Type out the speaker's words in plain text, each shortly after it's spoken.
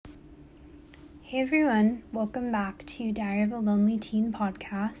Hey everyone, welcome back to Diary of a Lonely Teen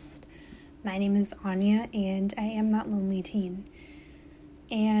podcast. My name is Anya and I am that lonely teen.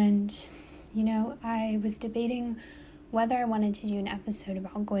 And, I was debating whether I wanted to do an episode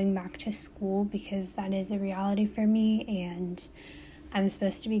about going back to school because that is a reality for me, and I'm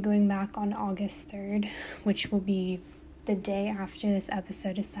supposed to be going back on August 3rd, which will be the day after this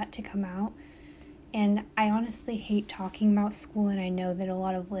episode is set to come out. And I honestly hate talking about school, and I know that a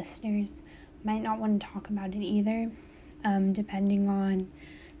lot of listeners might not want to talk about it either. Depending on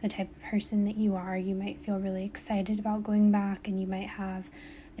the type of person that you are, you might feel really excited about going back, and you might have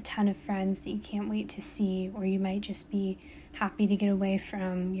a ton of friends that you can't wait to see, or you might just be happy to get away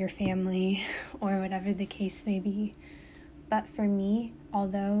from your family or whatever the case may be. But for me,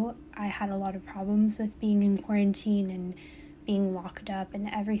 although I had a lot of problems with being in quarantine and being locked up and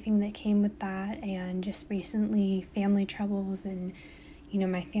everything that came with that, and just recently family troubles and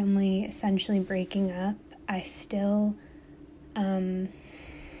my family essentially breaking up, I still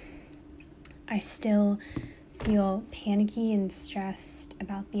feel panicky and stressed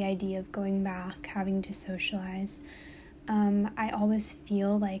about the idea of going back, having to socialize. I always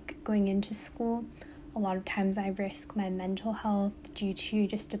feel like going into school, a lot of times I risk my mental health due to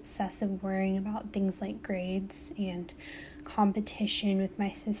just obsessive worrying about things like grades and competition with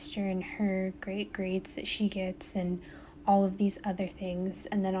my sister and her great grades that she gets and all of these other things.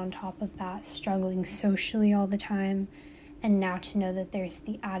 And then on top of that, struggling socially all the time. And now to know that there's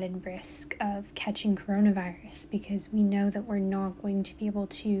the added risk of catching coronavirus, because we know that we're not going to be able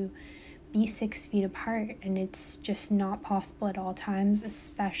to be 6 feet apart, and it's just not possible at all times,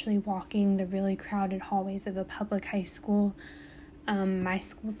 especially walking the really crowded hallways of a public high school. My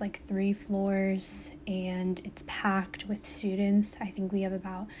school's like 3 floors and it's packed with students. I think we have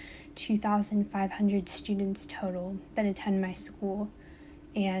about 2,500 students total that attend my school,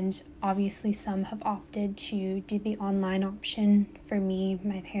 and obviously some have opted to do the online option. For me,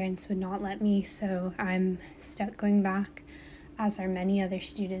 my parents would not let me, so I'm stuck going back, as are many other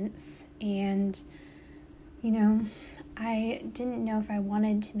students. And I didn't know if I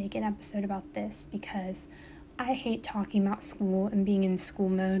wanted to make an episode about this because I hate talking about school and being in school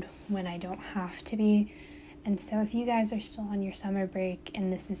mode when I don't have to be. And so if you guys are still on your summer break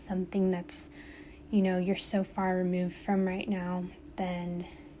and this is something that's, you're so far removed from right now, then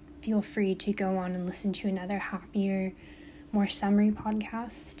feel free to go on and listen to another happier, more summery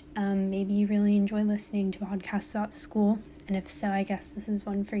podcast. Maybe you really enjoy listening to podcasts about school, and if so, I guess this is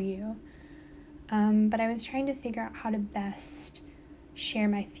one for you. But I was trying to figure out how to best share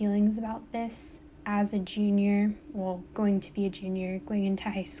my feelings about this as a junior, going to be a junior, going into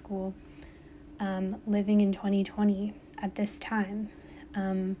high school, living in 2020 at this time.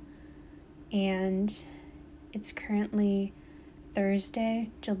 And it's currently Thursday,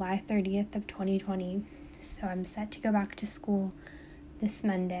 July 30th of 2020, so I'm set to go back to school this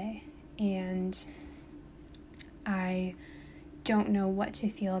Monday, and I don't know what to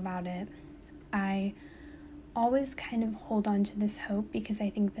feel about it. I always kind of hold on to this hope because I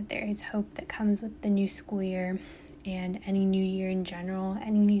think that there is hope that comes with the new school year and any new year in general,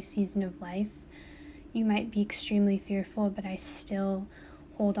 any new season of life. You might be extremely fearful, but I still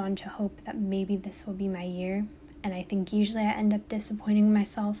hold on to hope that maybe this will be my year. And I think usually I end up disappointing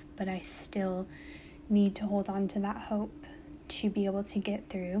myself, but I still need to hold on to that hope to be able to get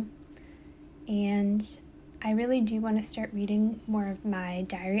through. And I really do want to start reading more of my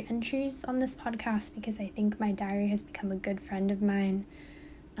diary entries on this podcast because I think my diary has become a good friend of mine.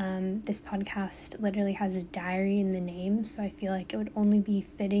 This podcast literally has a diary in the name, so I feel like it would only be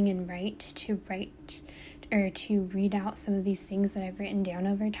fitting and right to read out some of these things that I've written down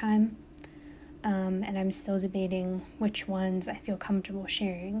over time. And I'm still debating which ones I feel comfortable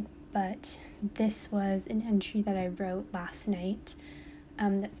sharing, but this was an entry that I wrote last night.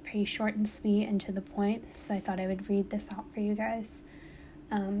 That's pretty short and sweet and to the point, so I thought I would read this out for you guys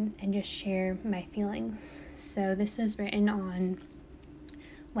and just share my feelings. So this was written on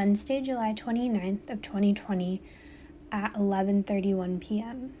Wednesday, July 29th of 2020 at 11:31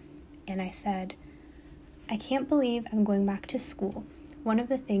 p.m. And I said, "I can't believe I'm going back to school. One of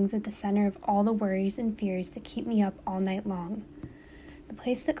the things at the center of all the worries and fears that keep me up all night long. The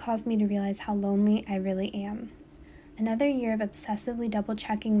place that caused me to realize how lonely I really am. Another year of obsessively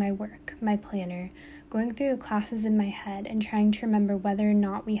double-checking my work, my planner, going through the classes in my head and trying to remember whether or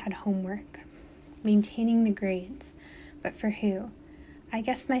not we had homework. Maintaining the grades. But for who? I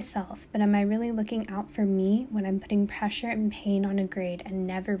guess myself, but am I really looking out for me when I'm putting pressure and pain on a grade and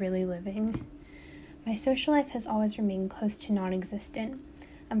never really living? My social life has always remained close to non-existent,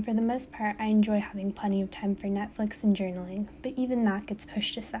 and for the most part, I enjoy having plenty of time for Netflix and journaling, but even that gets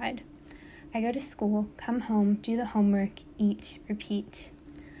pushed aside. I go to school, come home, do the homework, eat, repeat.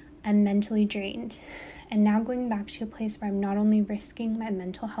 I'm mentally drained. And now going back to a place where I'm not only risking my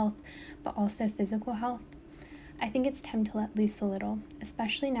mental health, but also physical health, I think it's time to let loose a little,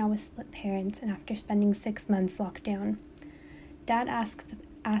 especially now with split parents and after spending 6 months locked down. Dad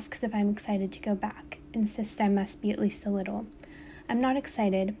asks if I'm excited to go back, insists I must be at least a little. I'm not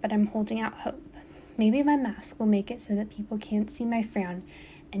excited, but I'm holding out hope. Maybe my mask will make it so that people can't see my frown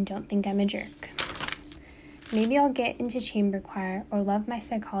and don't think I'm a jerk. Maybe I'll get into chamber choir or love my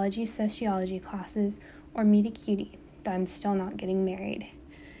psychology, sociology classes or meet a cutie, though I'm still not getting married.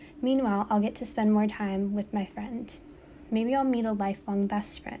 Meanwhile, I'll get to spend more time with my friend. Maybe I'll meet a lifelong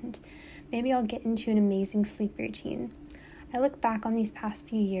best friend. Maybe I'll get into an amazing sleep routine. I look back on these past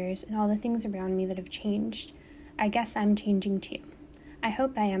few years and all the things around me that have changed. I guess I'm changing too. I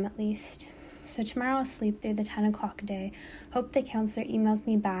hope I am, at least. So tomorrow I'll sleep through the 10 o'clock day, hope the counselor emails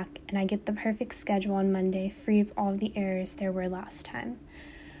me back, and I get the perfect schedule on Monday, free of all the errors there were last time.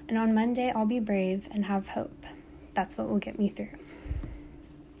 And on Monday, I'll be brave and have hope. That's what will get me through.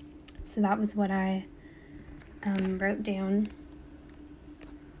 So that was what I wrote down,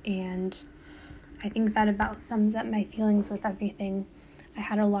 and I think that about sums up my feelings with everything. I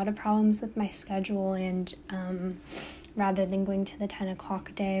had a lot of problems with my schedule, and rather than going to the 10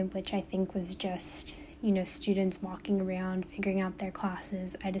 o'clock day, which I think was just, students walking around, figuring out their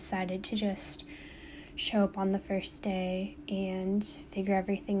classes, I decided to just show up on the first day and figure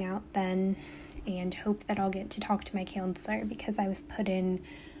everything out then, and hope that I'll get to talk to my counselor, because I was put in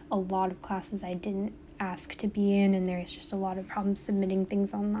a lot of classes I didn't ask to be in, and there's just a lot of problems submitting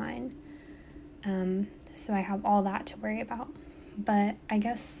things online. So I have all that to worry about. But I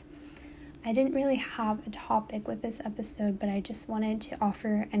guess I didn't really have a topic with this episode, but I just wanted to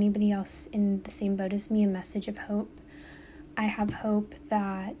offer anybody else in the same boat as me a message of hope. I have hope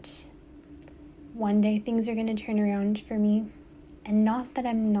that one day things are going to turn around for me, and not that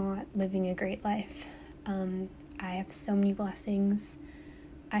I'm not living a great life. I have so many blessings.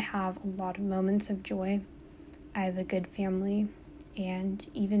 I have a lot of moments of joy. I have a good family and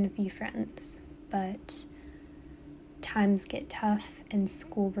even a few friends, but times get tough, and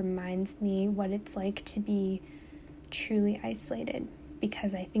school reminds me what it's like to be truly isolated,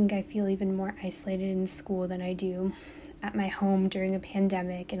 because I think I feel even more isolated in school than I do at my home during a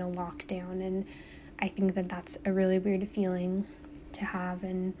pandemic and a lockdown, and I think that that's a really weird feeling to have,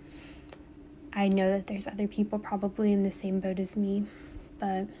 and I know that there's other people probably in the same boat as me.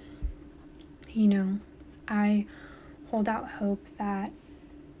 But, I hold out hope that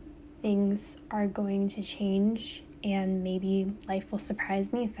things are going to change, and maybe life will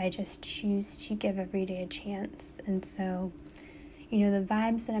surprise me if I just choose to give every day a chance. And so, the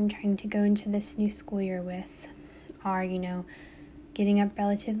vibes that I'm trying to go into this new school year with are, getting up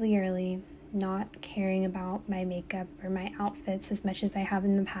relatively early, not caring about my makeup or my outfits as much as I have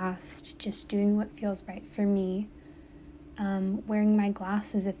in the past, just doing what feels right for me. Wearing my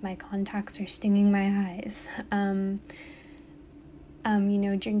glasses if my contacts are stinging my eyes,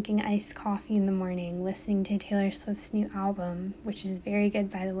 drinking iced coffee in the morning, listening to Taylor Swift's new album, which is very good,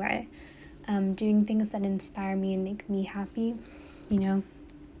 by the way, doing things that inspire me and make me happy.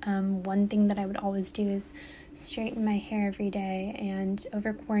 One thing that I would always do is straighten my hair every day, and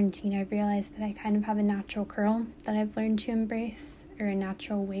over quarantine I realized that I kind of have a natural curl that I've learned to embrace, or a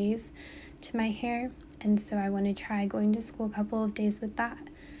natural wave to my hair. And so I want to try going to school a couple of days with that,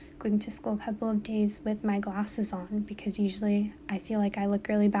 going to school a couple of days with my glasses on, because usually I feel like I look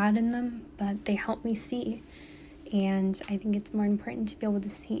really bad in them, but they help me see. And I think it's more important to be able to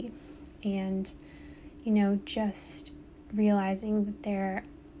see. And, just realizing that there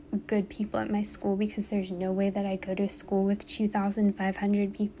are good people at my school, because there's no way that I go to school with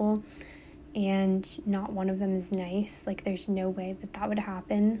 2,500 people and not one of them is nice. Like, there's no way that would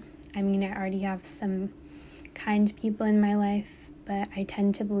happen. I mean, I already have some kind people in my life, but I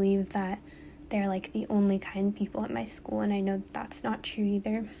tend to believe that they're like the only kind people at my school, and I know that's not true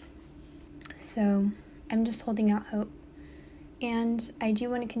either. So I'm just holding out hope. And I do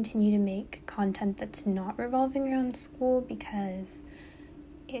want to continue to make content that's not revolving around school, because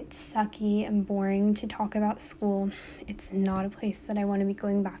it's sucky and boring to talk about school. It's not a place that I want to be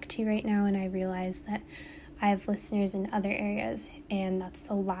going back to right now, and I realize that I have listeners in other areas, and that's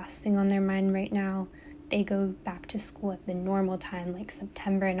the last thing on their mind right now. They go back to school at the normal time, like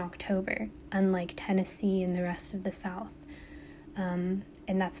September and October, unlike Tennessee and the rest of the South. And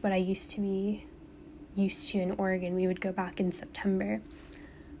that's what I used to be used to in Oregon. We would go back in September.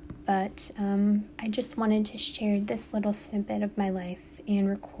 But I just wanted to share this little snippet of my life and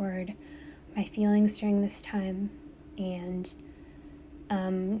record my feelings during this time, and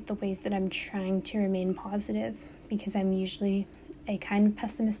the ways that I'm trying to remain positive, because I'm usually a kind of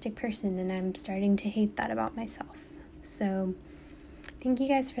pessimistic person and I'm starting to hate that about myself. So thank you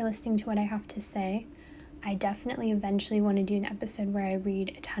guys for listening to what I have to say. I definitely eventually want to do an episode where I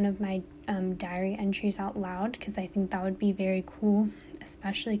read a ton of my diary entries out loud, because I think that would be very cool,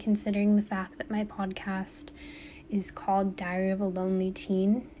 especially considering the fact that my podcast is called Diary of a Lonely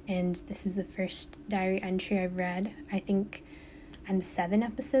Teen, and this is the first diary entry I've read. I think I'm 7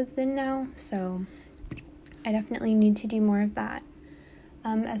 episodes in now, so I definitely need to do more of that.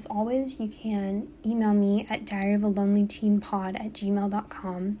 As always, you can email me at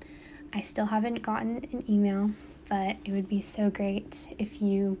diaryofalonelyteenpod@gmail.com. I still haven't gotten an email, but it would be so great if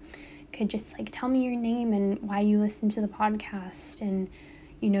you could just tell me your name and why you listen to the podcast, and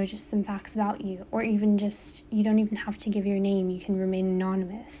just some facts about you, or even just, you don't even have to give your name. You can remain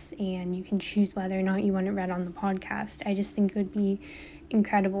anonymous and you can choose whether or not you want it read on the podcast. I just think it would be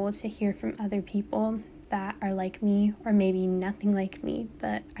incredible to hear from other people that are like me, or maybe nothing like me,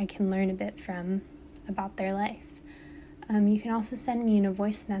 but I can learn a bit from about their life. You can also send me in a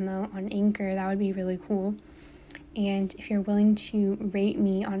voice memo on Anchor. That would be really cool. And if you're willing to rate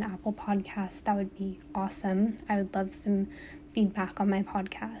me on Apple Podcasts, that would be awesome. I would love some feedback on my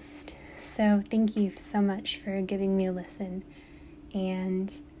podcast. So thank you so much for giving me a listen.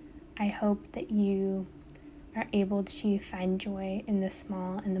 And I hope that you are able to find joy in the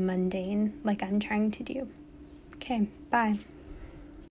small and the mundane, like I'm trying to do. Okay, bye.